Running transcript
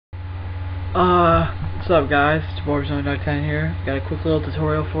What's up guys, it's Borzone10 here. Got a quick little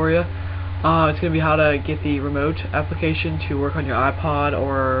tutorial for you. It's going to be how to get the remote application to work on your iPod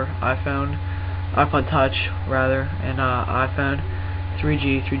or iPhone, iPod Touch rather, and iPhone,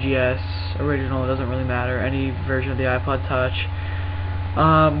 3G, 3GS, original, it doesn't really matter, any version of the iPod Touch.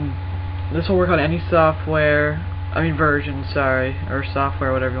 This will work on any software, version, sorry, or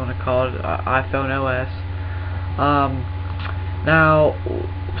software, whatever you want to call it, iPhone OS. Now,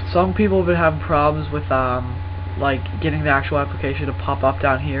 some people have been having problems with like getting the actual application to pop up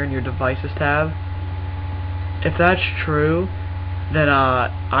down here in your devices tab. If that's true, then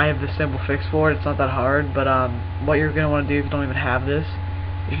I have the simple fix for it. It's not that hard, but what you're going to want to do if you don't even have this,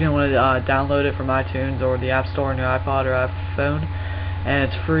 you're going to want to download it from iTunes or the App Store on your iPod or iPhone, and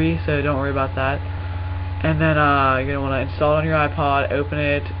it's free, so don't worry about that. And then you're going to want to install it on your iPod, open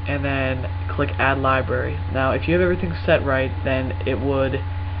it, and then click Add Library. Now, if you have everything set right, then it would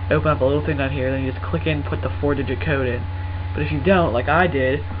open up a little thing down here, then you just click in, put the 4-digit code in. But if you don't, like I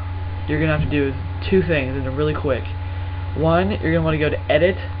did, you're going to have to do two things, and they're really quick. One, you're going to want to go to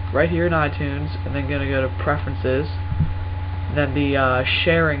Edit, right here in iTunes, and then going to go to Preferences, then the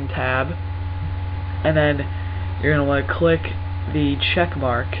Sharing tab, and then you're going to want to click the check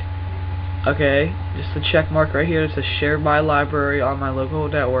mark. Okay, just the check mark right here that says Shared by Library on my local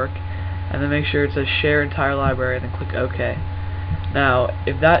network, and then make sure it says Share Entire Library, and then click OK. Now,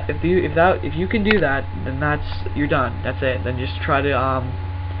 if you can do that, then you're done. That's it. Then just try to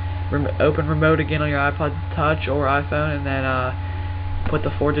open remote again on your iPod Touch or iPhone, and then put the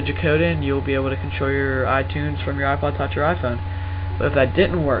 4-digit code in. You'll be able to control your iTunes from your iPod Touch or iPhone. But if that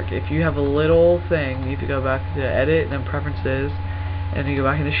didn't work, if you have a little thing, you need to go back to Edit, and then Preferences, and you go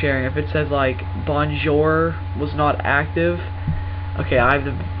back into Sharing. If it says like Bonjour was not active, okay, I have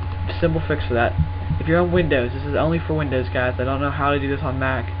the simple fix for that. If you're on Windows, this is only for Windows, guys. I don't know how to do this on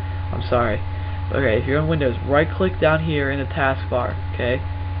Mac. I'm sorry. Okay, if you're on Windows, right-click down here in the taskbar. Okay,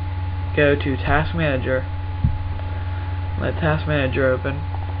 go to Task Manager. Let Task Manager open.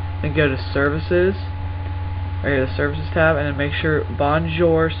 Then go to Services. Right here, the Services tab, and then make sure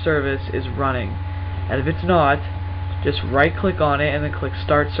Bonjour service is running. And if it's not, just right-click on it and then click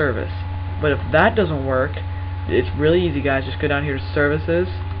Start Service. But if that doesn't work, it's really easy, guys. Just go down here to Services,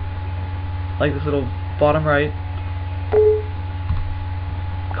 like this little bottom right.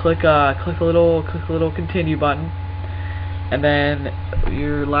 Click the little Continue button, and then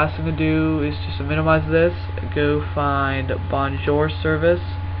your last thing to do is just to minimize this. Go find Bonjour service,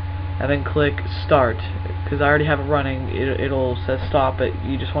 and then click Start. Because I already have it running, it'll say Stop, but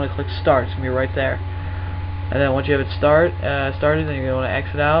you just want to click Start. It's gonna be right there. And then once you have it started, then you're going to want to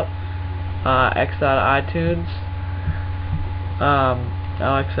exit out. Exit out of iTunes.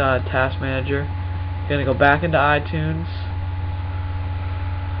 I'll exit out of Task Manager. You're going to go back into iTunes.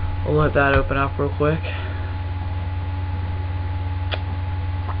 We'll let that open up real quick.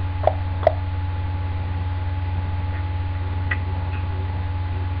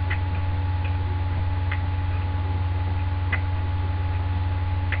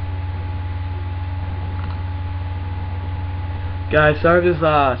 Guys, sorry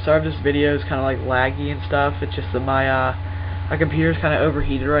if this video is kind of like laggy and stuff. It's just that my computer's kind of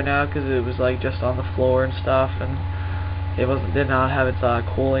overheated right now because it was like just on the floor and stuff, and it did not have its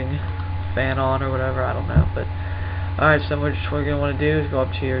cooling fan on or whatever. I don't know, but alright. So what we're gonna want to do is go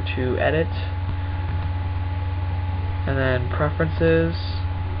up here to Edit, and then Preferences.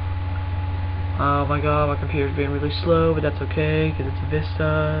 Oh my god, my computer's being really slow, but that's okay because it's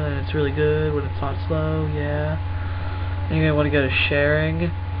Vista and it's really good when it's not slow. Yeah. And you're going to want to go to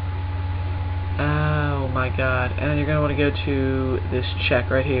Sharing. Oh my god. And then you're going to want to go to this check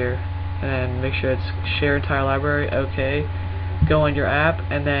right here. And make sure it's Share Entire Library. Okay. Go on your app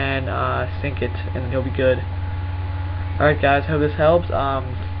and then sync it, and then you'll be good. Alright guys, hope this helps.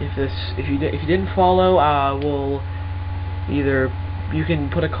 If you didn't follow, we'll either, you can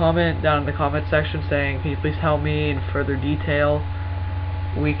put a comment down in the comment section saying, can you please help me in further detail.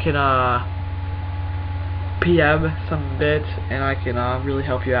 We can PM some bits, and I can really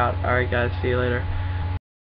help you out. Alright guys, see you later.